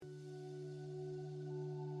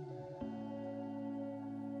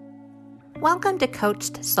Welcome to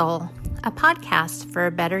Coached Soul, a podcast for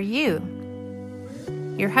a better you.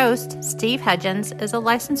 Your host, Steve Hudgens, is a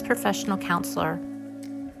licensed professional counselor.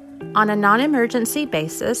 On a non-emergency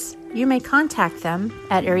basis, you may contact them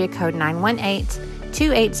at area code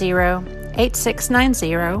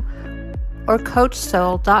 918-280-8690 or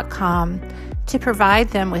coachsoul.com to provide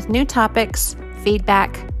them with new topics,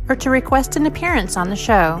 feedback, or to request an appearance on the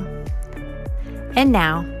show. And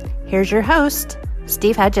now, here's your host,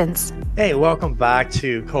 Steve Hudgens. Hey, welcome back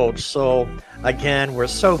to Coach Soul. Again, we're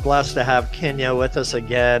so blessed to have Kenya with us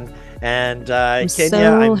again. And I'm Kenya,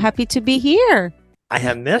 so happy to be here. I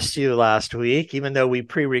have missed you last week, even though we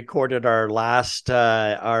pre-recorded our last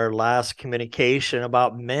communication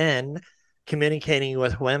about men communicating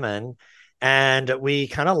with women. And we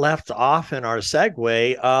kind of left off in our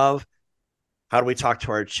segue of how do we talk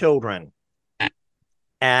to our children?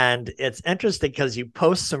 And it's interesting because you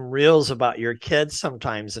post some reels about your kids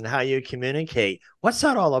sometimes and how you communicate. What's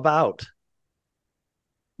that all about?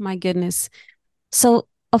 My goodness. So,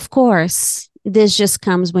 of course, this just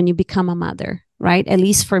comes when you become a mother, right? At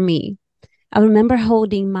least for me. I remember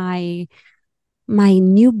holding my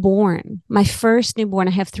newborn, my first newborn.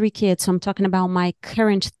 I have 3 kids. So I'm talking about my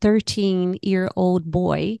current 13-year-old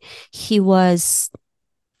boy. He was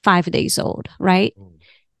 5 days old, right?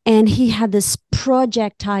 And he had this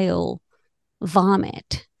projectile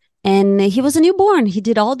vomit. And he was a newborn. He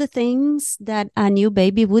did all the things that a new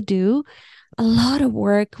baby would do. A lot of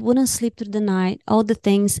work, wouldn't sleep through the night, all the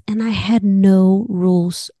things. And I had no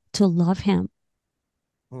rules to love him.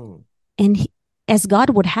 And as God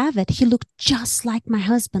would have it, he looked just like my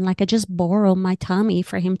husband. Like I just borrowed my tummy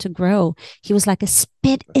for him to grow. He was like a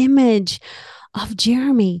spit image of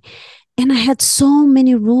Jeremy. And I had so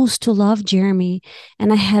many rules to love Jeremy,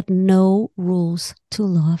 and I had no rules to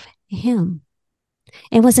love him.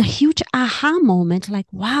 It was a huge aha moment, like,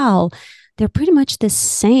 wow, they're pretty much the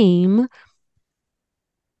same.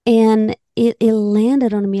 And it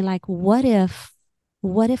landed on me like, what if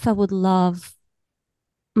I would love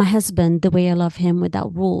my husband the way I love him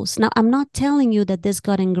without rules? Now, I'm not telling you that this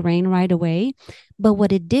got ingrained right away, but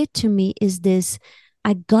what it did to me is this: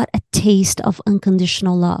 I got a taste of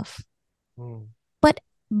unconditional love.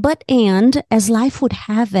 And as life would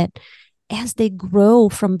have it, as they grow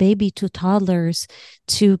from baby to toddlers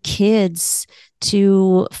to kids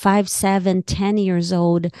to 5, 7, 10 years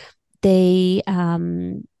old, my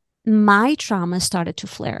trauma started to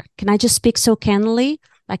flare. Can I just speak so candidly?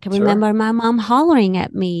 Like I remember my mom hollering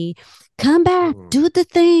at me, "Come back, do the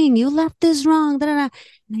thing. You left this wrong." Da, da, da.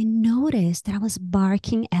 And I noticed that I was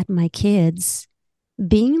barking at my kids,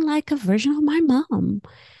 being like a version of my mom,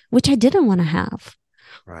 which I didn't want to have.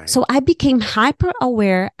 Right. So I became hyper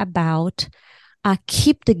aware about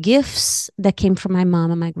keep the gifts that came from my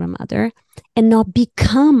mom and my grandmother and not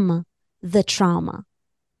become the trauma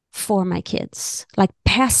for my kids, like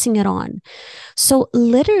passing it on. So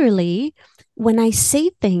literally, when I say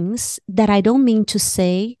things that I don't mean to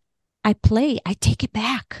say, I take it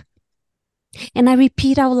back. And I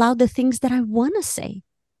repeat out loud the things that I want to say.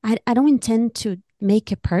 I don't intend to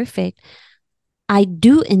make it perfect. I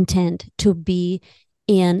do intend to be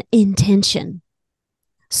in intention.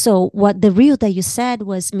 So what the reel that you said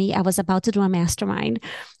was me, I was about to do a mastermind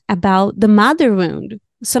about the mother wound.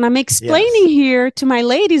 So I'm explaining here to my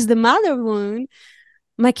ladies the mother wound.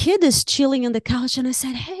 My kid is chilling on the couch and I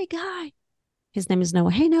said, "Hey, guy," his name is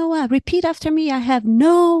Noah. "Hey, Noah, repeat after me. I have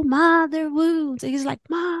no mother wounds." And he's like,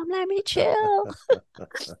 "Mom, let me chill."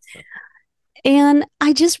 And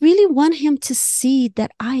I just really want him to see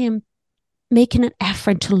that I am making an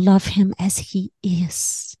effort to love him as he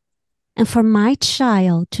is. And for my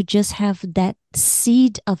child to just have that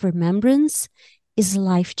seed of remembrance is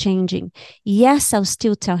life-changing. Yes, I'll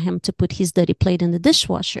still tell him to put his dirty plate in the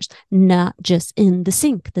dishwashers, not just in the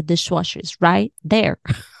sink. The dishwasher is right there.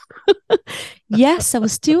 Yes, I will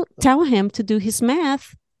still tell him to do his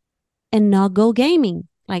math and not go gaming.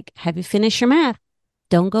 Like, have you finished your math?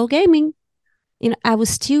 Don't go gaming. I will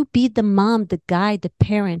still be the mom, the guy, the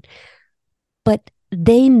parent. But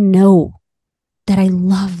they know that I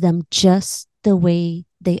love them just the way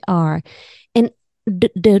they are. And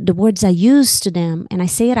the words I use to them, and I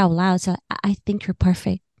say it out loud, so I think you're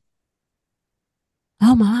perfect.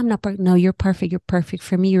 "Oh, Mom, I'm not perfect." "No, you're perfect. You're perfect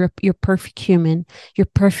for me. You're perfect human.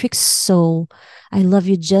 You're perfect soul. I love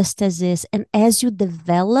you just as is. And as you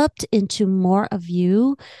developed into more of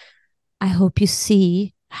you, I hope you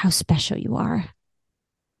see how special you are."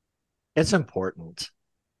 It's important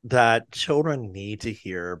that children need to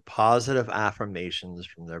hear positive affirmations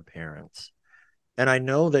from their parents. And I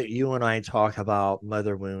know that you and I talk about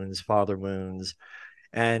mother wounds, father wounds,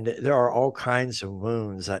 And there are all kinds of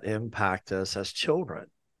wounds that impact us as children.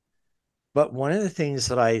 But one of the things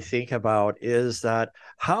that I think about is that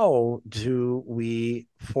how do we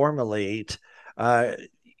formulate,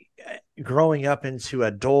 growing up into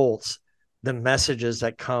adults, the messages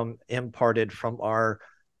that come imparted from our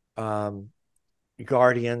um,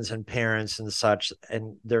 guardians and parents and such,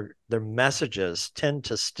 and their messages tend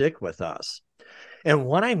to stick with us. And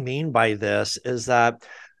what I mean by this is that,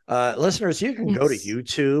 listeners, you can go to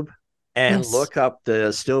YouTube and look up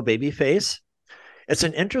the still baby face. It's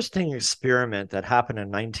an interesting experiment that happened in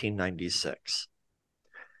 1996.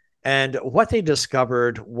 And what they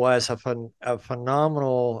discovered was a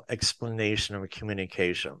phenomenal explanation of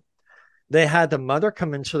communication. They had the mother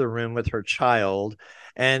come into the room with her child,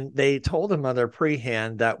 and they told the mother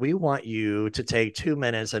prehand that we want you to take 2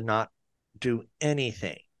 minutes and not do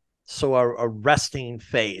anything. So a resting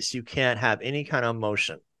face. You can't have any kind of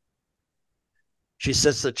emotion. She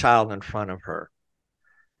sits the child in front of her.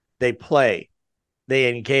 They play. They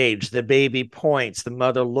engage. The baby points. The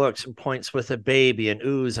mother looks and points with the baby and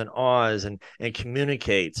oohs and ahs and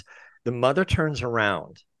communicates. The mother turns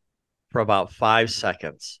around for about 5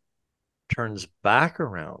 seconds, turns back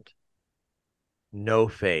around. No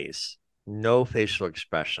face, no facial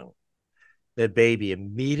expression. The baby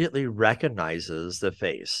immediately recognizes the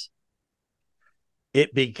face.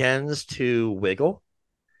 It begins to wiggle.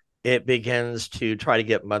 It begins to try to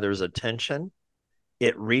get mother's attention.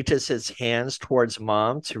 It reaches its hands towards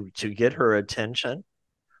mom to get her attention.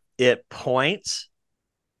 It points,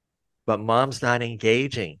 but mom's not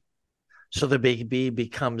engaging. So the baby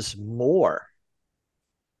becomes more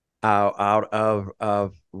out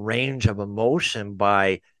of range of emotion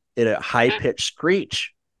by a high-pitched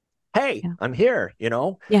screech. Hey, yeah. I'm here, you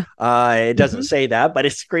know? Yeah. It doesn't say that, but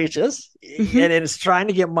it screeches, and it's trying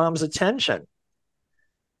to get mom's attention.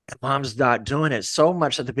 And mom's not doing it, so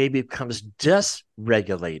much that the baby becomes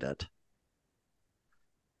dysregulated.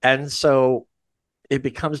 And so it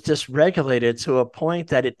becomes dysregulated to a point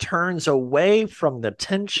that it turns away from the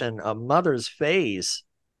tension of mother's face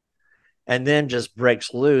and then just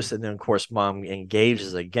breaks loose. And then, of course, mom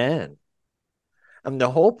engages again. And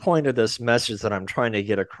the whole point of this message that I'm trying to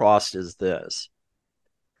get across is this.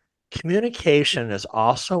 Communication is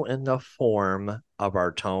also in the form of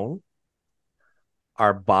our tone,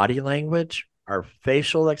 our body language, our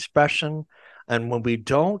facial expression. And when we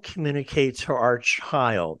don't communicate to our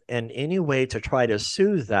child in any way to try to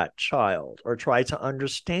soothe that child or try to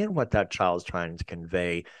understand what that child's trying to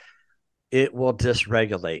convey, it will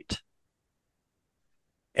dysregulate.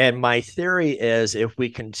 And my theory is if we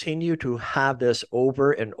continue to have this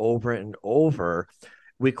over and over and over,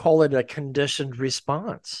 we call it a conditioned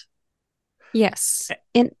response. Yes.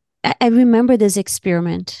 And I remember this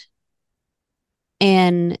experiment.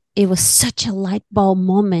 And it was such a light bulb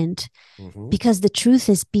moment because the truth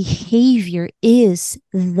is behavior is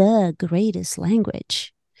the greatest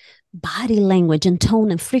language. Body language and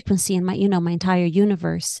tone and frequency and my entire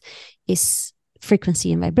universe is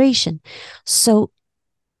frequency and vibration. So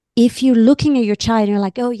if you're looking at your child and you're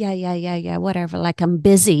like, oh, yeah, whatever, like I'm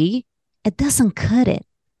busy, it doesn't cut it.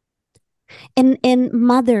 And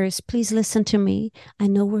mothers, please listen to me. I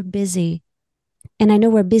know we're busy. And I know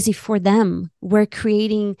we're busy for them. We're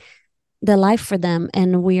creating the life for them.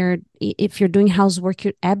 And if you're doing housework,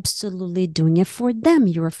 you're absolutely doing it for them.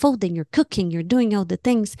 You're folding, you're cooking, you're doing all the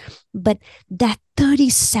things. But that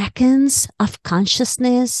 30 seconds of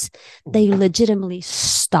consciousness, they legitimately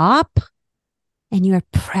stop and you're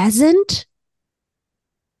present.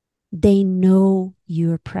 They know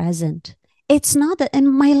you're present. It's not that,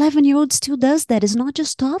 and my 11-year-old still does that. It's not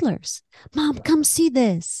just toddlers. Mom, come see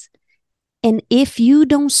this. And if you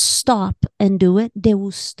don't stop and do it, they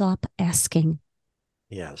will stop asking.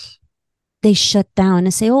 Yes. They shut down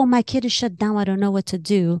and say, oh, my kid is shut down. I don't know what to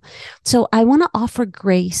do. So I want to offer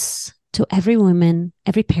grace to every woman,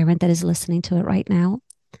 every parent that is listening to it right now.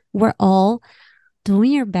 We're all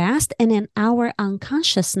doing your best. And in our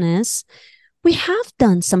unconsciousness, we have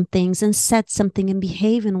done some things and said something and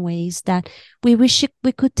behave in ways that we wish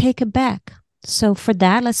we could take it back. So for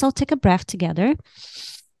that, let's all take a breath together.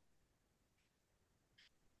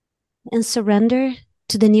 And surrender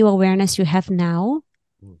to the new awareness you have now.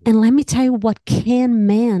 And let me tell you what can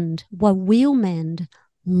mend, what will mend: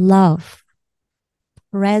 love,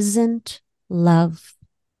 present love,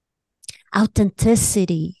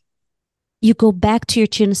 authenticity. You go back to your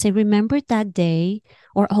children and say, remember that day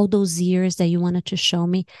or all those years that you wanted to show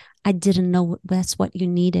me? I didn't know that's what you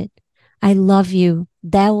needed. I love you.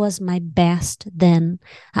 That was my best then.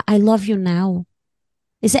 I love you now.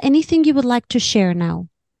 Is there anything you would like to share now?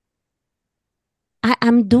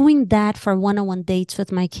 I'm doing that for one-on-one dates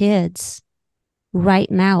with my kids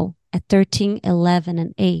right now at 13, 11,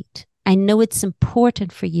 and 8. I know it's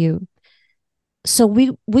important for you. So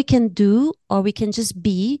we can do, or we can just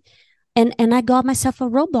be. And I got myself a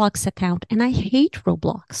Roblox account, and I hate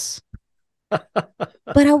Roblox.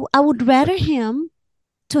 But I would rather him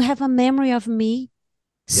to have a memory of me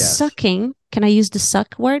sucking. Can I use the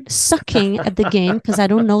suck word? Sucking at the game, because I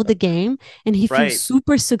don't know the game, and he feels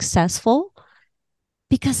super successful.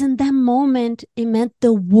 Because in that moment, it meant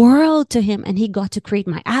the world to him, and he got to create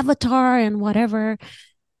my avatar and whatever.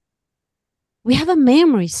 We have a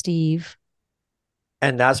memory, Steve.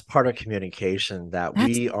 And that's part of communication that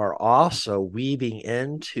we are also weaving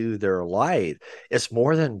into their life. It's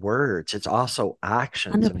more than words. It's also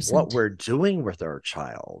actions 100%. And what we're doing with our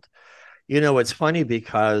child. You know, it's funny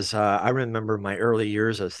because I remember my early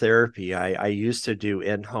years of therapy. I used to do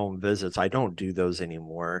in-home visits. I don't do those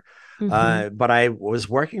anymore. But I was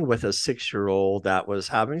working with a 6-year-old that was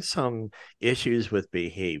having some issues with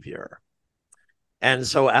behavior. And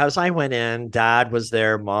so as I went in, dad was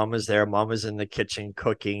there, mom was there, mom was in the kitchen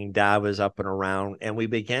cooking, dad was up and around, and we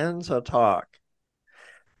began to talk.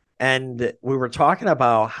 And we were talking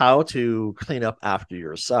about how to clean up after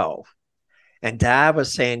yourself. And dad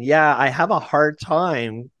was saying, yeah, I have a hard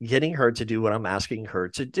time getting her to do what I'm asking her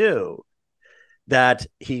to do. That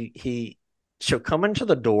she'll come into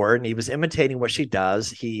the door, and he was imitating what she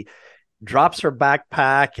does. He drops her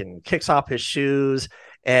backpack and kicks off his shoes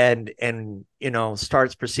and you know,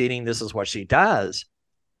 starts proceeding. This is what she does.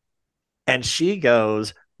 And she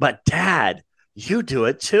goes, but dad, you do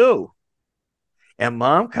it too. And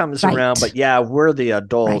mom comes around, but yeah, we're the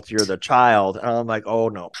adult, you're the child. And I'm like, oh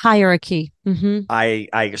no. Hierarchy. I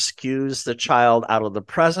excused the child out of the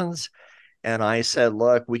presence. And I said,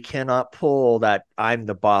 look, we cannot pull that I'm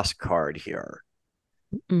the boss card here.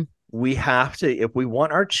 We have to, if we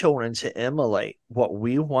want our children to emulate what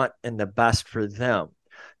we want and the best for them,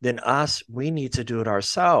 then we need to do it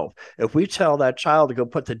ourselves. If we tell that child to go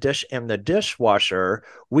put the dish in the dishwasher,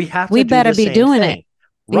 we have to do the same doing thing. It.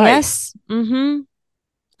 Right. Yes.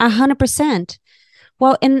 100%.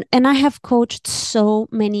 Well, and I have coached so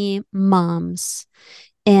many moms,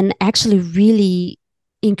 and actually really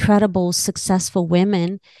incredible, successful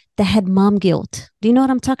women that had mom guilt. Do you know what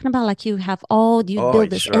I'm talking about? Like you build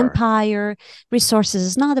this empire, resources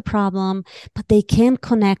is not a problem, but they can't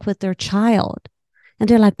connect with their child. And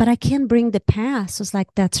they're like, but I can't bring the past. It's like,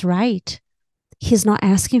 that's right. He's not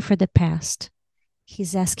asking for the past.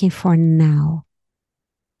 He's asking for now.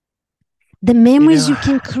 The memories you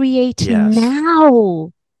can create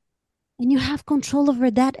now. And you have control over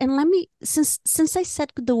that. And let me, since I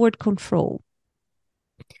said the word control,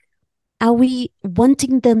 are we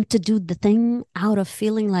wanting them to do the thing out of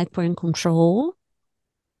feeling like we're in control?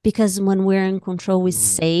 Because when we're in control, we're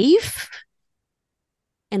safe.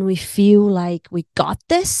 And we feel like we got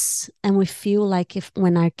this. And we feel like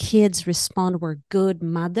when our kids respond, we're good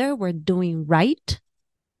mother, we're doing right.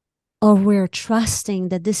 Or we're trusting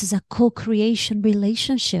that this is a co-creation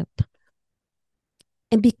relationship.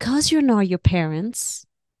 And because you're not your parents,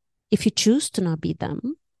 if you choose to not be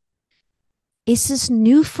them, this is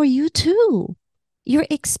new for you too. You're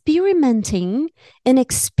experimenting and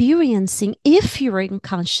experiencing if you're in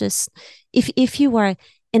conscious, if you are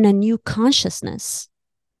in a new consciousness.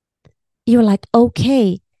 You're like,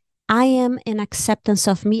 okay, I am in acceptance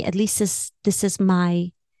of me. At least this is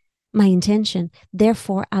my intention.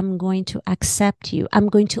 Therefore, I'm going to accept you. I'm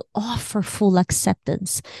going to offer full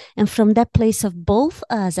acceptance. And from that place of both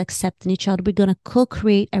us accepting each other, we're going to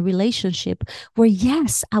co-create a relationship where,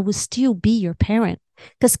 yes, I will still be your parent.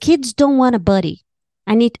 Because kids don't want a buddy.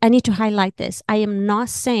 I need to highlight this. I am not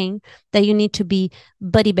saying that you need to be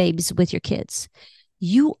buddy babies with your kids.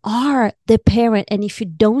 You are the parent. And if you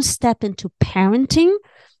don't step into parenting,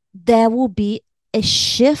 there will be a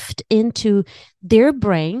shift into their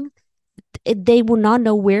brain. They will not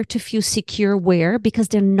know where to feel secure where, because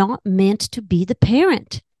they're not meant to be the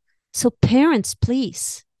parent. So parents,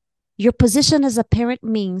 please, your position as a parent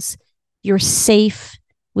means you're safe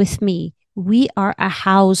with me. We are a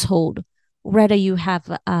household, whether you have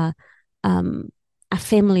a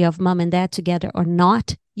family of mom and dad together or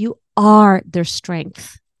not. You are their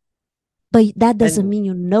strength. But that doesn't mean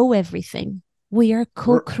you know everything. We are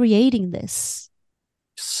co-creating this.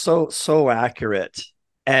 So accurate.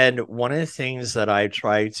 And one of the things that I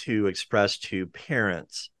try to express to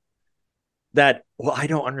parents that, well, I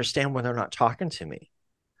don't understand when they're not talking to me.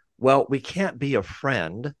 Well, we can't be a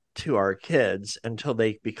friend to our kids until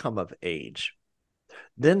they become of age.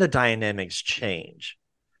 Then the dynamics change.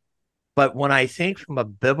 But when I think from a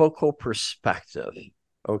biblical perspective,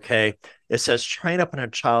 Okay. It says train up in a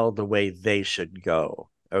child the way they should go.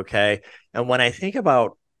 Okay. And when I think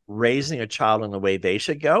about raising a child in the way they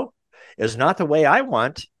should go, is not the way I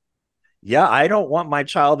want. Yeah, I don't want my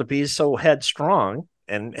child to be so headstrong.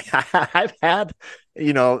 And I've had,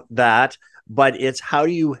 that, but it's how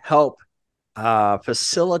do you help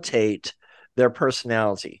facilitate their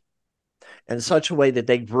personality in such a way that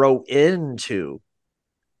they grow into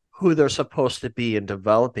who they're supposed to be in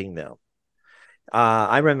developing them.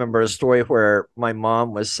 I remember a story where my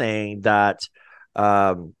mom was saying that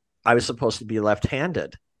I was supposed to be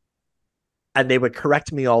left-handed, and they would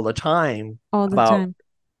correct me all the time All the about time.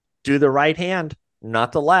 do the right hand,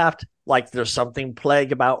 not the left. Like there's something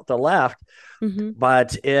plague about the left, Mm-hmm.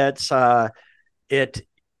 but it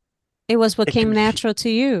It was what it came conf- natural to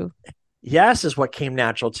you. yes is what came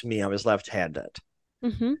natural to me. I was left-handed,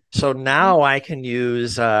 Mm-hmm. so now I can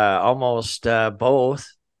use almost both,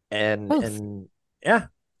 and Both. and yeah,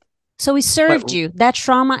 So it but served you. That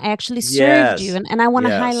trauma actually served you. yes, And I want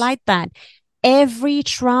to yes. highlight that. Every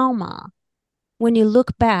trauma, when you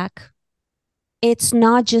look back, it's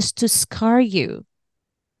not just to scar you.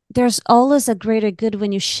 There's always a greater good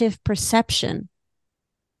when you shift perception.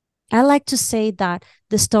 I like to say that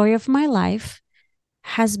the story of my life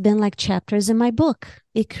has been like chapters in my book.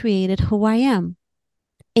 It created who I am.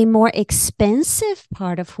 A more expensive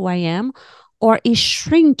part of who I am, or it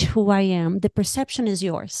shrinked who I am. The perception is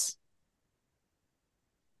yours.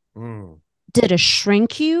 Mm. Did it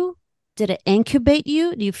shrink you? Did it incubate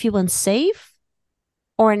you? Do you feel unsafe?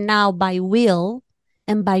 Or now by will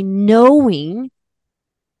and by knowing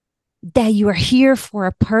that you are here for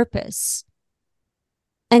a purpose,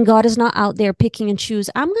 and God is not out there picking and choose,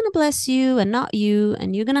 I'm going to bless you and not you,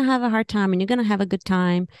 and you're going to have a hard time and you're going to have a good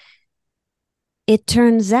time. It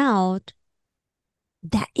turns out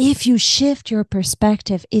that if you shift your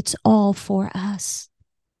perspective, it's all for us.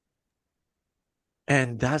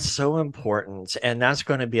 And that's so important. And that's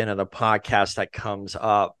going to be another podcast that comes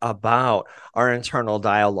up about our internal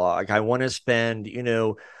dialogue. I want to spend,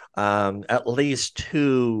 at least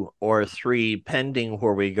 2 or 3, pending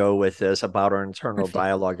where we go with this, about our internal Perfect.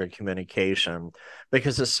 dialogue and communication,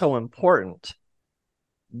 because it's so important.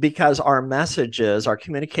 Because our messages, our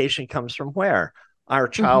communication comes from where? Our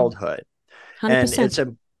childhood. And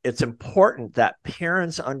 100%. it's important that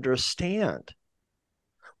parents understand,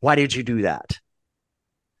 why did you do that?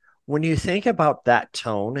 When you think about that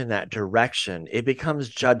tone and that direction, it becomes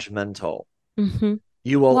judgmental. Mm-hmm.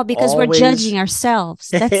 You will Well, because we're judging always, ourselves.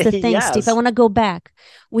 That's the thing, Steve. I yes, want to go back.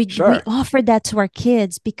 We sure. offer that to our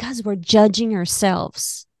kids because we're judging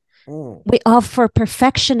ourselves. Mm. We offer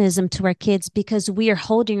perfectionism to our kids because we are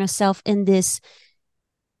holding ourselves in this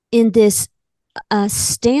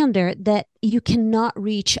standard that you cannot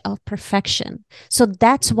reach of perfection. So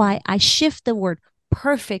that's why I shift the word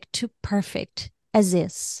perfect to perfect as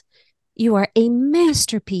is. You are a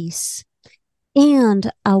masterpiece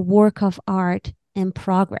and a work of art in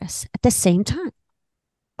progress at the same time.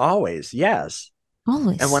 Always, yes. And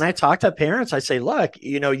when Always. I talk to parents, I say, look,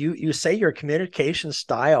 you say your communication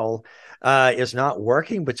style is not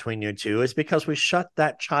working between you two. It's because we shut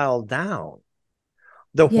that child down.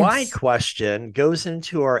 The why Yes. question goes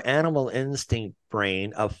into our animal instinct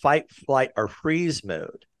brain of fight, flight, or freeze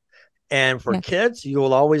mode. And for Yeah. kids, you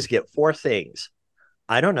will always get 4 things.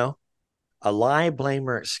 I don't know. A lie, blame,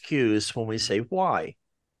 or excuse when we say why.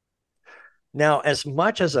 Now, as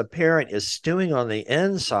much as a parent is stewing on the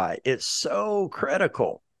inside, it's so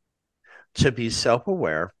critical to be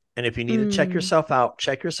self-aware. And if you need to Mm. check yourself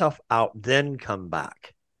out, then come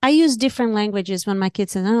back. I use different languages when my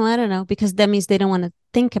kids say, oh, I don't know, because that means they don't want to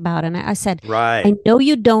think about it. And I said, Right. I know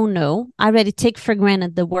you don't know. I already take for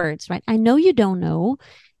granted the words, right? I know you don't know,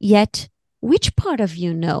 yet which part of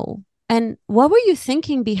you know? And what were you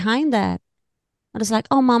thinking behind that? I was like,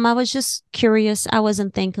 oh, mom, I was just curious. I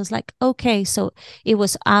wasn't thinking. I was like, okay. So it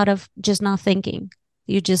was out of just not thinking.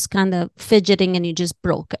 You just kind of fidgeting and you just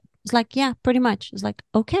broke it. It's like, yeah, pretty much. It's like,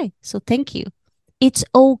 okay. So thank you. It's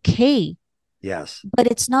okay. Yes. But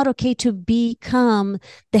it's not okay to become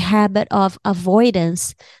the habit of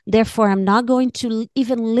avoidance. Therefore, I'm not going to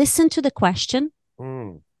even listen to the question.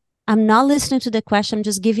 Mm. I'm not listening to the question. I'm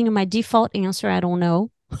just giving you my default answer. I don't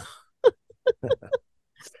know.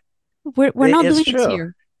 We're not It's doing this true.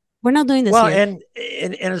 here. We're not doing this Well, here. and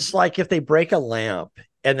it's like if they break a lamp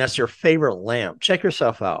and that's your favorite lamp, check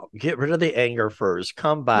yourself out. Get rid of the anger first.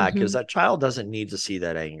 Come back, because Mm-hmm. that child doesn't need to see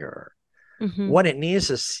that anger. Mm-hmm. What it needs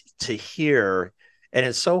is to hear, and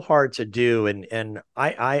it's so hard to do. And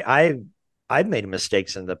I've made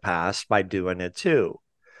mistakes in the past by doing it too.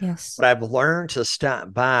 Yes. But I've learned to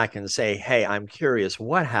step back and say, hey, I'm curious,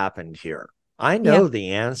 what happened here? I Yeah. know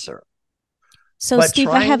the answer. So, But Steve,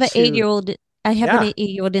 I have trying an to, 8-year-old. I have an yeah.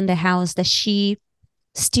 8-year-old in the house that she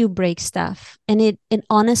still breaks stuff. And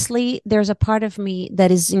honestly, there's a part of me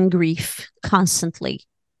that is in grief constantly,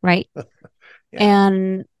 right? Yeah.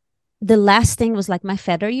 And the last thing was like my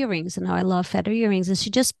feather earrings. And now I love feather earrings. And she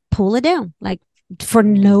just pulled it down, like for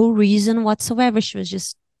Mm. no reason whatsoever. She was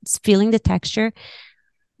just feeling the texture.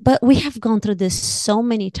 But we have gone through this so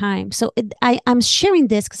many times. So I'm sharing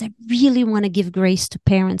this because I really want to give grace to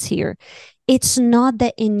parents here. It's not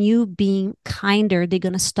that in you being kinder, they're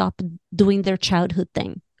going to stop doing their childhood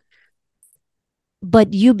thing,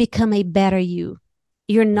 but you become a better you.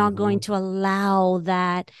 You're not Mm-hmm. going to allow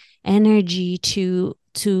that energy to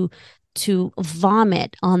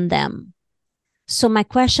vomit on them. So my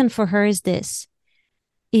question for her is this: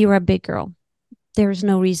 you're a big girl. There's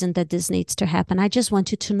no reason that this needs to happen. I just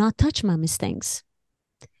want you to not touch mommy's things.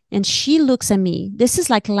 And she looks at me. This is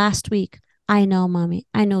like last week. I know, mommy.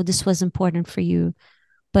 I know this was important for you,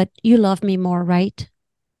 but you love me more, right?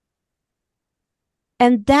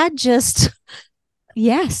 And that just,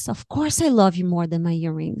 yes, of course I love you more than my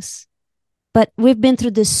earrings. But we've been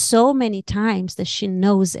through this so many times that she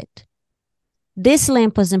knows it. This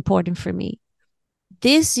lamp was important for me.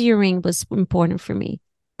 This earring was important for me,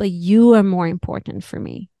 but you are more important for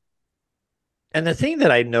me. And the thing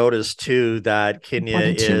that I noticed too, that Kenya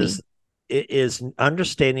Important to me. is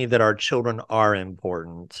understanding that our children are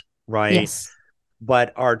important, right? Yes.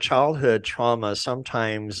 But our childhood trauma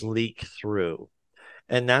sometimes leak through.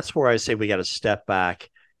 And that's where I say we got to step back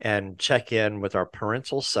and check in with our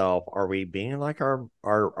parental self. Are we being like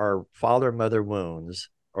our father mother wounds,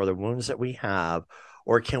 or the wounds that we have?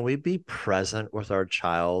 Or can we be present with our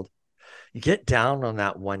child? Get down on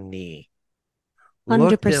that one knee,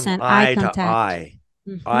 look them 100% eye eye to contact.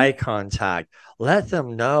 Mm-hmm. eye contact, let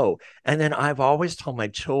them know. And then I've always told my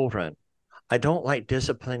children, I don't like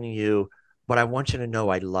disciplining you, but I want you to know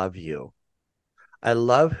I love you. I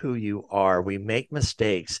love who you are. We make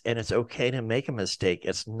mistakes, and it's okay to make a mistake.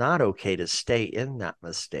 It's not okay to stay in that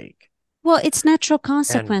mistake. Well, it's natural And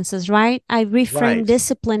consequences, right? I reframe right.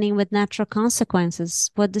 disciplining with natural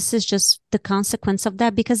consequences. Well, this is just the consequence of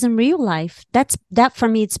that because in real life, that for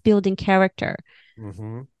me, it's building character.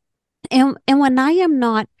 Mm-hmm. And when I am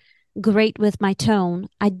not great with my tone,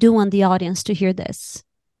 I do want the audience to hear this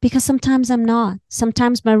because sometimes I'm not.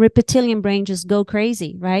 Sometimes my reptilian brain just go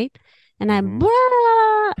crazy, right? And I'm Mm-hmm.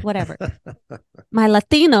 blah, whatever. My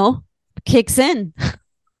Latino kicks in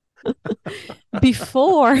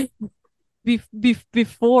before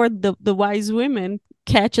before the wise women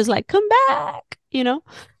catches like come back,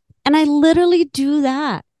 and I literally do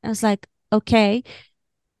that. I was like, okay,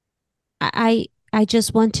 I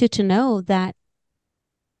just want you to know that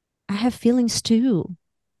I have feelings too.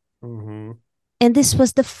 Mm-hmm. And this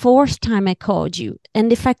was the fourth time I called you,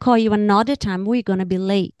 and if I call you another time we're going to be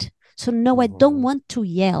late. So no, I don't Mm-hmm. want to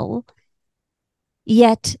yell.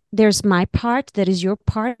 Yet there's my part, that is your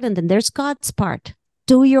part, and then there's God's part.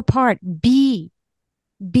 Do your part. Be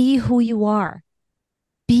who you are.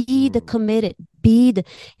 Be the Mm-hmm. committed.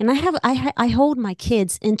 And I hold my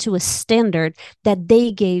kids into a standard that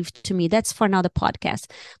they gave to me. That's for another podcast.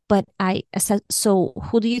 But I said, so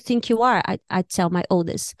who do you think you are? I tell my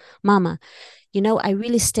oldest, Mama, I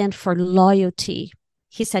really stand for loyalty.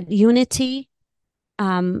 He said, unity,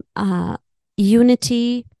 um, uh,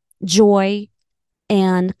 unity, joy,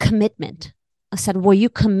 and commitment. I said, were you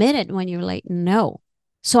committed when you're late? No.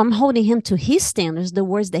 So I'm holding him to his standards, the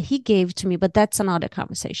words that he gave to me, but that's another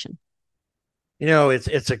conversation.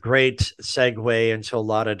 It's a great segue into a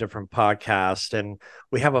lot of different podcasts, and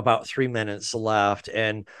we have about 3 minutes left.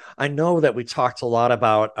 And I know that we talked a lot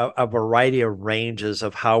about a variety of ranges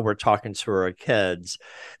of how we're talking to our kids.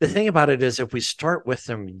 The thing about it is, if we start with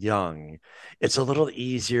them young, it's a little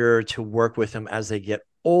easier to work with them as they get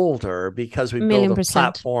older because we build Million a percent.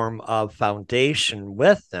 platform of foundation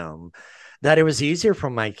with them. That it was easier for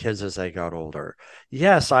my kids as they got older.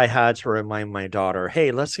 Yes, I had to remind my daughter, hey,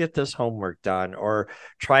 let's get this homework done, or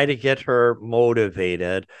try to get her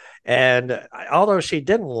motivated. And although she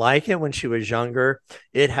didn't like it when she was younger,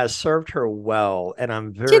 it has served her well. And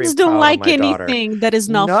I'm very Kids don't proud of like my daughter. anything that is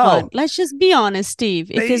not fun. No, Let's just be honest, Steve.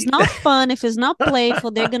 If it's they, not fun, if it's not playful,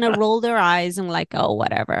 they're going to roll their eyes and like, oh,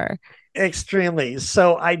 whatever. extremely.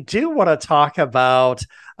 So I do want to talk about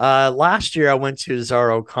last year I went to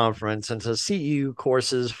Zaro conference and to CEU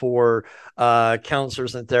courses for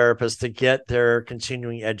counselors and therapists to get their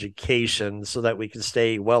continuing education so that we can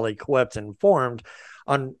stay well equipped and informed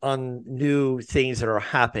on new things that are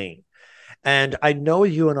happening. And I know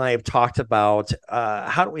you and I have talked about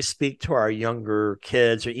how do we speak to our younger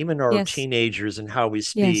kids or even our Yes. teenagers and how we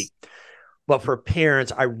speak. Yes. But for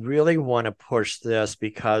parents, I really want to push this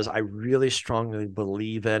because I really strongly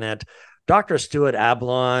believe in it. Dr. Stuart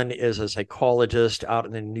Ablon is a psychologist out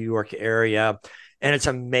in the New York area, and it's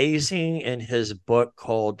amazing in his book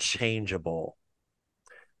called Changeable.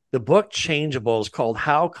 The book Changeable is called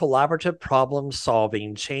How Collaborative Problem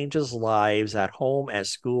Solving Changes Lives at Home, at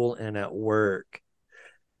School, and at Work.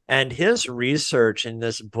 And his research in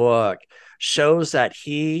this book shows that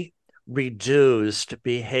he reduced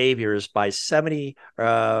behaviors by 70,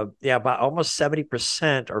 by almost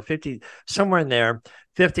 70% or 50, somewhere in there,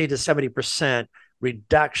 50 to 70%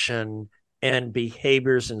 reduction in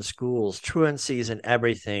behaviors in schools, truancies and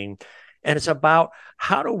everything. And it's about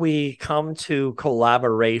how do we come to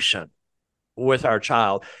collaboration with our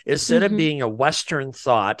child instead of being a Western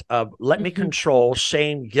thought of let me control,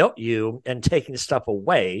 shame, guilt you, and taking stuff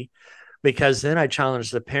away. Because then I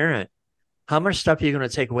challenge the parent, how much stuff are you going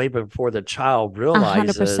to take away before the child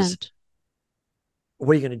realizes 100%.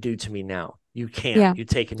 what are you going to do to me now? You can't. Yeah. You're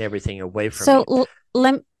taking everything away from me. So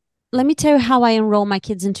let me tell you how I enroll my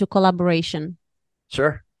kids into collaboration.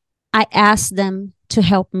 Sure. I ask them to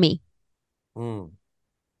help me. I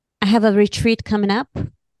have a retreat coming up,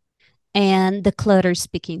 and the clutter is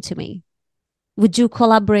speaking to me. Would you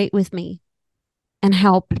collaborate with me and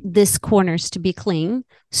help these corners to be clean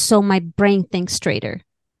so my brain thinks straighter?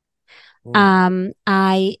 I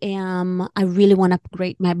really want to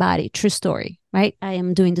upgrade my body. True story, right? I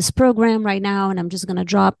am doing this program right now, and I'm just going to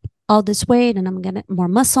drop all this weight, and I'm going to more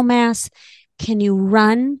muscle mass. Can you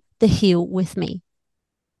run the hill with me?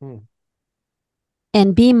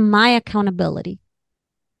 And be my accountability.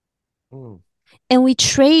 And we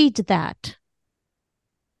trade that.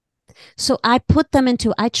 So I put them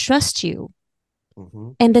into, I trust you.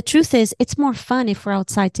 And the truth is, it's more fun if we're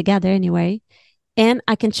outside together anyway. And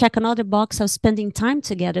I can check another box of spending time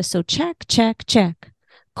together. So check, check, check.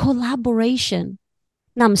 Collaboration.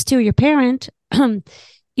 Now I'm still your parent.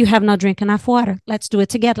 You have not drank enough water. Let's do it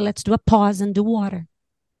together. Let's do a pause and do water.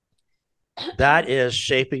 That is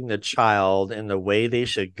shaping the child in the way they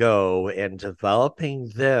should go and developing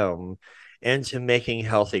them into making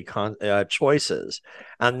healthy choices.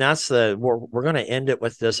 And that's we're going to end it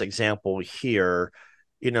with this example here.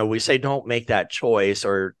 You know, we say, don't make that choice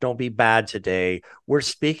or don't be bad today. We're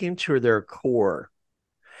speaking to their core,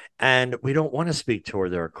 and we don't want to speak to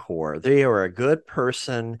their core. They are a good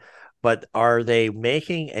person, but are they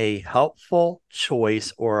making a helpful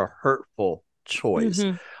choice or a hurtful choice?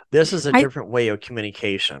 This is a different way of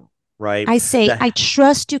communication, right? I say, I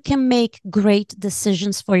trust you can make great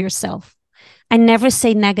decisions for yourself. I never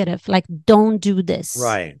say negative, like, don't do this.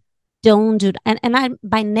 Right. Don't do that. And I,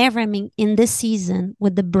 by never, I mean in this season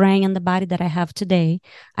with the brain and the body that I have today,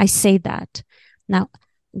 I say that. Now,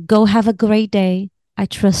 go have a great day. I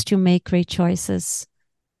trust you make great choices.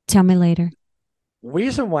 Tell me later.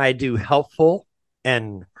 Reason why I do helpful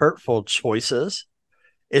and hurtful choices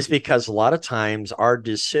is because a lot of times our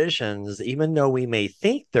decisions, even though we may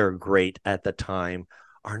think they're great at the time,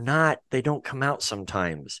 are not, they don't come out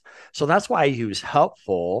sometimes. So that's why I use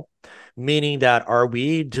helpful, meaning that are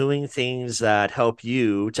we doing things that help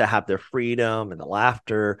you to have the freedom and the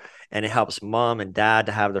laughter, and it helps mom and dad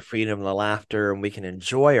to have the freedom and the laughter, and we can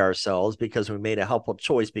enjoy ourselves because we made a helpful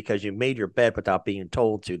choice because you made your bed without being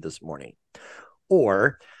told to this morning.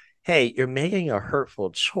 Or, hey, you're making a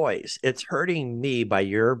hurtful choice. It's hurting me by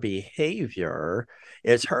your behavior.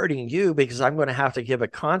 It's hurting you because I'm going to have to give a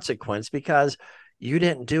consequence because you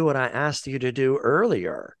didn't do what I asked you to do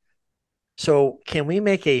earlier. So can we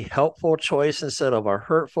make a helpful choice instead of a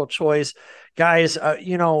hurtful choice? Guys,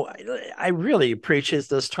 you know, I really appreciate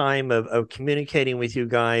this time of communicating with you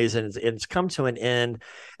guys, and it's come to an end.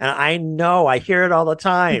 And I know I hear it all the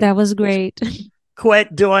time. That was great.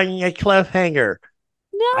 Quit doing a cliffhanger.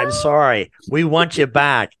 No. I'm sorry. We want you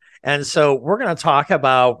back. And so we're going to talk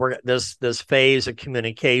about this phase of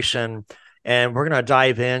communication, and we're going to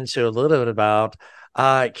dive into a little bit about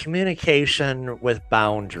communication with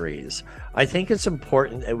boundaries. I think it's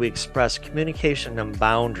important that we express communication and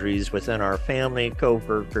boundaries within our family,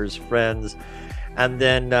 coworkers, friends. And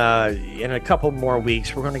then in a couple more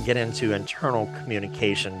weeks, we're going to get into internal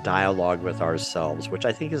communication dialogue with ourselves, which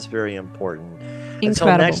I think is very important. Incredible.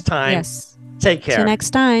 Until next time, yes. Take care. Till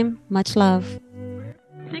next time, much love.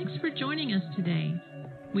 Thanks for joining us today.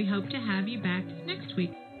 We hope to have you back next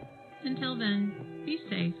week. Until then, be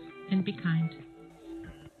safe and be kind.